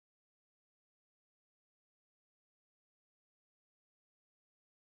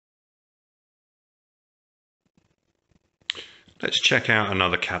Let's check out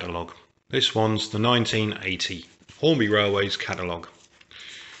another catalogue. This one's the 1980 Hornby Railways catalogue.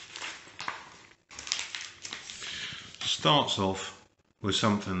 Starts off with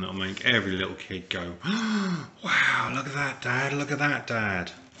something that'll make every little kid go, wow, look at that, Dad, look at that,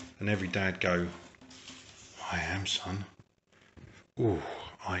 Dad. And every dad go, I am, son. Ooh,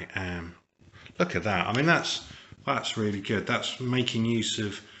 I am. Look at that. I mean, that's really good. That's making use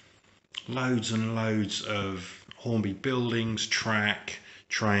of loads and loads of Hornby buildings, track,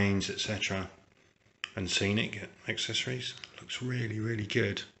 trains, etc. and scenic accessories. Looks really, really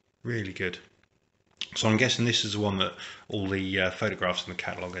good. Really good. So I'm guessing this is the one that all the photographs in the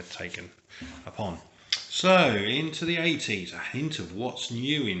catalogue are taken upon. So into the 80s, a hint of what's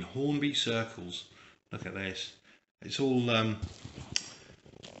new in Hornby circles. Look at this. It's all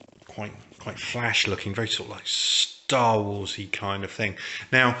quite flash looking, very sort of like Star Warsy kind of thing.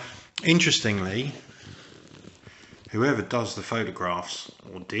 Now, interestingly, whoever does the photographs,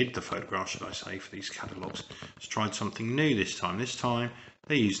 or did the photographs should I say, for these catalogues, has tried something new this time. This time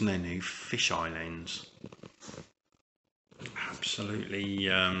they're using their new fisheye lens. Absolutely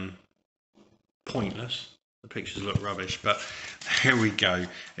pointless. The pictures look rubbish, but here we go.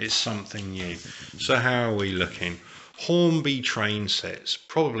 It's something new. So how are we looking? Hornby train sets,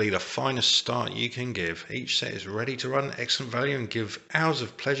 probably the finest start you can give. Each set is ready to run, excellent value, and give hours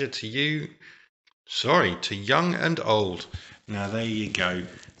of pleasure to you. Sorry, to young and old. Now there you go.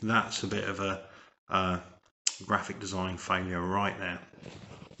 That's a bit of a graphic design failure right there.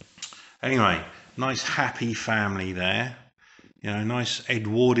 Anyway, nice happy family there. You know, nice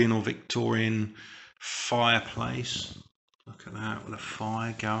Edwardian or Victorian fireplace. Look at that, with a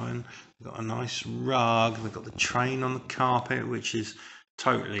fire going. They've got a nice rug. They've got the train on the carpet, which is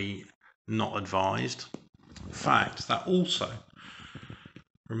totally not advised. In fact, that also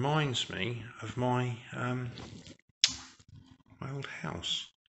reminds me of my my old house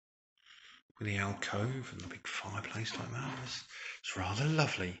with the alcove and the big fireplace like that. It's rather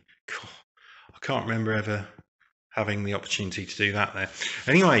lovely. God, I can't remember ever having the opportunity to do that there.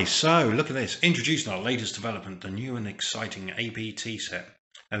 Anyway, so look at this. Introducing our latest development, the new and exciting ABT set.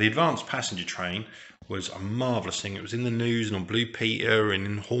 Now, the advanced passenger train was a marvellous thing. It was in the news and on Blue Peter and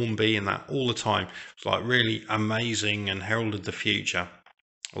in Hornby and that all the time. It was like really amazing and heralded the future.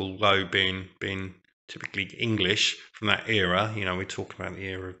 Although being typically English from that era, you know, we're talking about the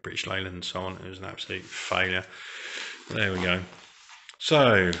era of British Leyland and so on, it was an absolute failure. There we go.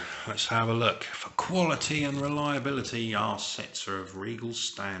 So let's have a look. For quality and reliability, our sets are of regal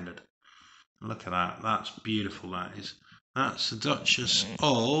standard. Look at that. That's beautiful. That is. That's the Duchess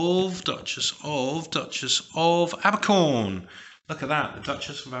of Abercorn. Look at that. The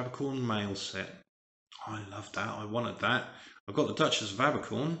Duchess of Abercorn mail set. I love that. I wanted that. I've got the Duchess of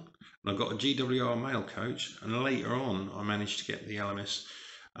Abercorn, and I've got a GWR mail coach, and later on I managed to get the LMS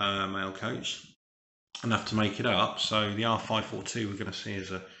mail coach. Enough to make it up. So the R542 we're going to see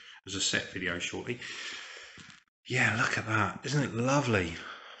as a set video shortly. Yeah, look at that. Isn't it lovely?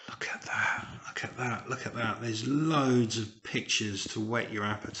 Look at that. Look at that. Look at that. There's loads of pictures to whet your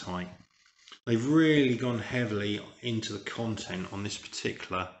appetite. They've really gone heavily into the content on this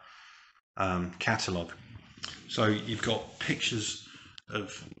particular catalogue. So you've got pictures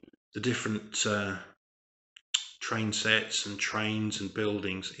of the different train sets and trains and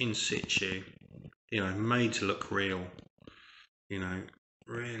buildings in situ. You know, made to look real, you know,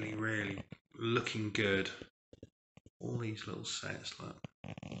 really, really looking good. All these little sets, look.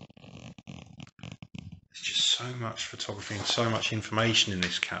 There's just so much photography and so much information in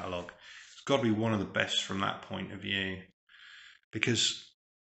this catalogue. It's got to be one of the best from that point of view. Because,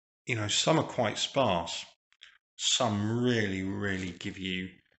 you know, some are quite sparse. Some really, really give you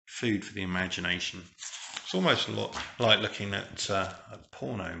food for the imagination. It's almost a lot like looking at a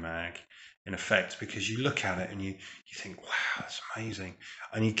porno mag. In effect, because you look at it and you think, wow, that's amazing,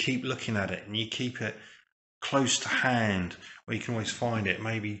 and you keep looking at it and you keep it close to hand where you can always find it,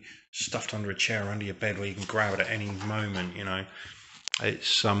 maybe stuffed under a chair or under your bed where you can grab it at any moment. You know,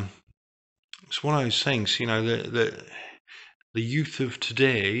 it's one of those things, you know, the youth of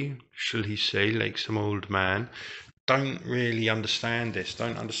today, shall he say, like some old man, don't really understand this,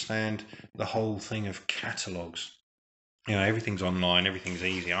 don't understand the whole thing of catalogues. You know, everything's online, everything's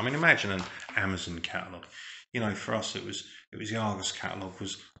easy. I mean, imagine an Amazon catalogue. You know, for us, it was the Argos catalogue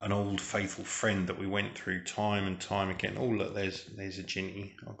was an old faithful friend that we went through time and time again. Oh, look, there's a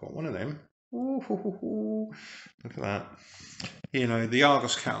Jinty. I've got one of them. Ooh, look at that. You know, the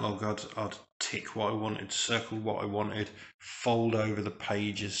Argos catalogue, I'd tick what I wanted, circle what I wanted, fold over the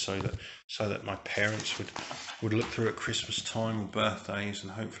pages so that my parents would look through at Christmas time or birthdays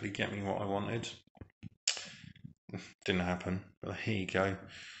and hopefully get me what I wanted. Didn't happen, but here you go.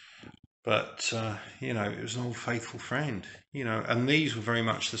 But, you know, it was an old faithful friend, you know, and these were very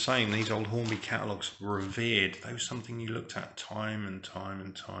much the same. These old Hornby catalogues were revered. They were something you looked at time and time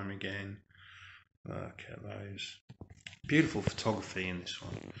and time again. Look at those. Beautiful photography in this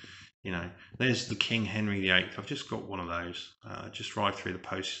one. You know, there's the King Henry VIII. I've just got one of those. Just arrived through the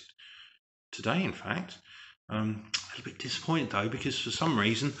post today, in fact. A little bit disappointed though, because for some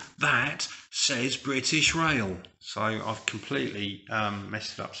reason that says British Rail. So I've completely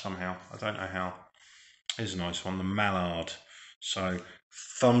messed it up somehow. I don't know how. Here's a nice one, the Mallard. So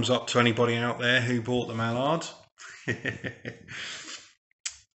thumbs up to anybody out there who bought the Mallard. There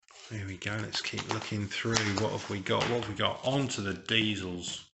we go. Let's keep looking through. What have we got? What have we got? On to the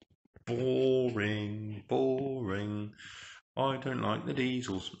diesels. Boring, boring. I don't like the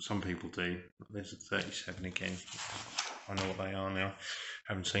diesels, but some people do. There's a 37 again. I know what they are now.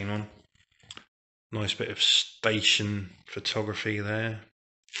 Haven't seen one. Nice bit of station photography there.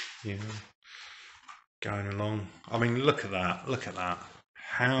 Yeah. Going along. I mean, look at that. Look at that.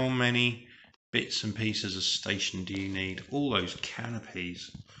 How many bits and pieces of station do you need? All those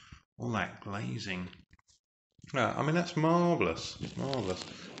canopies. All that glazing. Yeah, I mean, that's marvellous. Marvellous.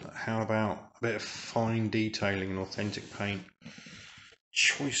 But how about a bit of fine detailing and authentic paint?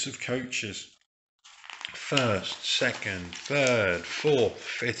 Choice of coaches. First, second, third, fourth,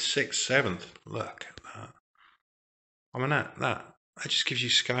 fifth, sixth, seventh. Look at that. I mean, that just gives you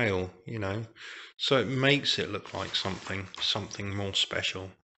scale, you know. So it makes it look like something more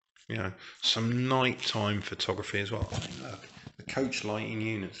special. You know, some nighttime photography as well. I mean, look, the coach lighting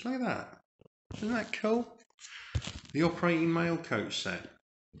units. Look at that. Isn't that cool? The operating mail coach set.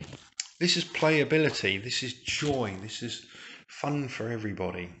 This is playability, this is joy, this is fun for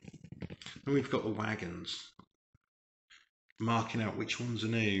everybody. And we've got the wagons, marking out which ones are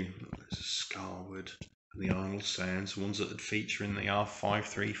new. There's a Scarwood and the Arnold Sands, the ones that would feature in the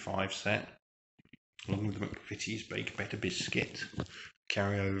R535 set, along with the McVitie's Bake Better Biscuit,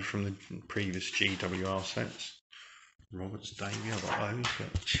 carry over from the previous GWR sets. Roberts Davy, I've got those, but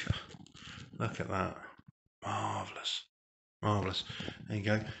look at that. Marvellous, marvellous. There you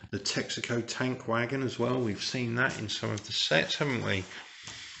go. The Texaco tank wagon as well. We've seen that in some of the sets, haven't we?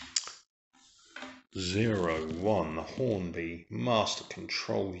 01, the Hornby Master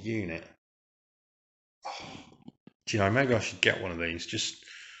Control Unit. Oh, do you know, maybe I should get one of these. Just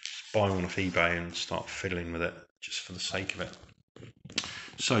buy one off eBay and start fiddling with it, just for the sake of it.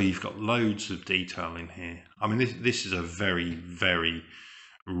 So you've got loads of detail in here. I mean, this is a very, very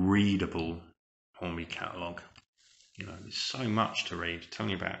readable Hornby catalogue. You know, there's so much to read. Telling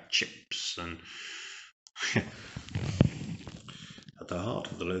you about chips and at the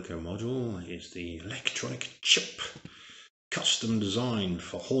heart of the loco module is the electronic chip, custom designed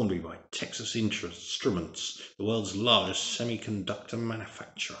for Hornby by Texas Instruments, the world's largest semiconductor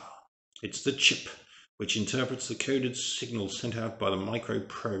manufacturer. It's the chip which interprets the coded signals sent out by the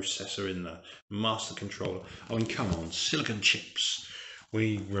microprocessor in the master controller. I mean, come on, silicon chips.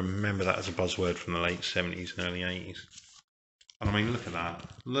 We remember that as a buzzword from the late 70s and early 80s. And I mean, look at that.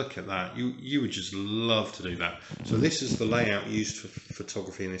 Look at that. You would just love to do that. So this is the layout used for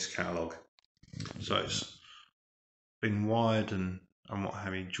photography in this catalogue. So it's been wired and what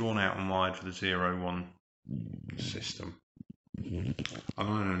have you, drawn out and wired for the 01 system. I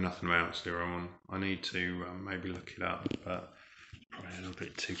know nothing about 01. I need to maybe look it up, but it's probably a little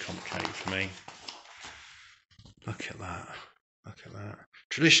bit too complicated for me. Look at that. Look at that.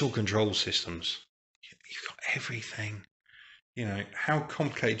 Traditional control systems. You've got everything. You know, how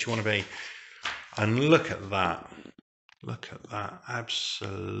complicated do you want to be? And look at that. Look at that.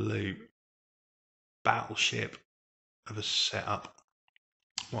 Absolute battleship of a setup.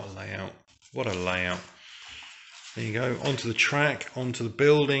 What a layout. What a layout. There you go. Onto the track, onto the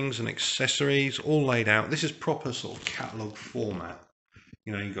buildings and accessories, all laid out. This is proper sort of catalogue format.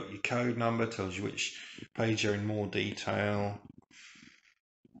 You know, you've got your code number, tells you which page you're in more detail.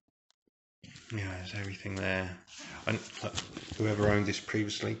 Yeah, there's everything there. And look, whoever owned this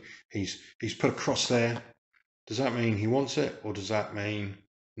previously, he's put a cross there. Does that mean he wants it, or does that mean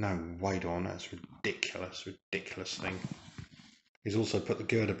no? Wait on, that's ridiculous, ridiculous thing. He's also put the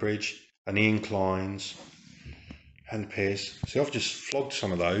girder bridge and the inclines and the piers. See, I've just flogged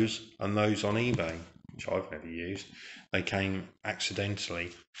some of those and those on eBay, which I've never used. They came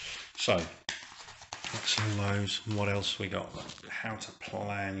accidentally. So that's all those. And what else we got? How to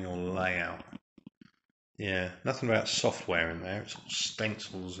plan your layout. Yeah, nothing about software in there. It's all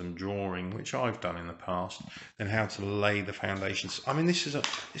stencils and drawing, which I've done in the past. And how to lay the foundations. I mean, this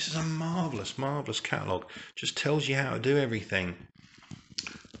is a marvelous, marvelous catalogue. Just tells you how to do everything.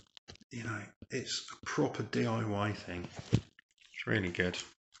 you know, it's a proper DIY thing. It's really good.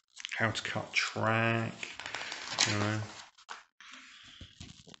 How to cut track, you know,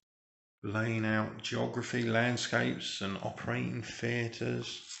 laying out geography, landscapes and operating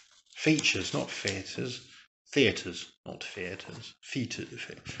theatres. Features, not theatres. Theatres, not theatres.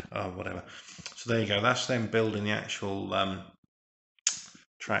 Whatever. So there you go. That's them building the actual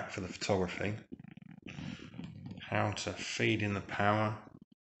track for the photography. How to feed in the power,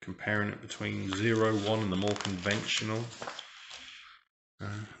 comparing it between 0-1 and the more conventional.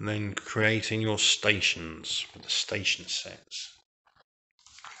 And then creating your stations with the station sets.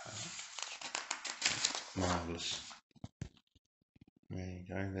 Okay. Marvellous. There you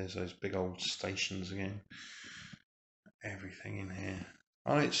go, there's those big old stations again. Everything in here.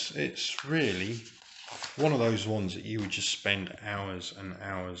 Oh, it's really one of those ones that you would just spend hours and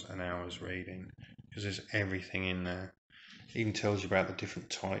hours and hours reading, because there's everything in there. It even tells you about the different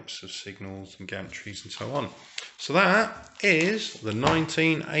types of signals and gantries and so on. So that is the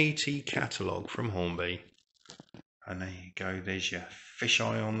 1980 catalogue from Hornby. And there you go, there's your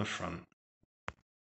fisheye on the front.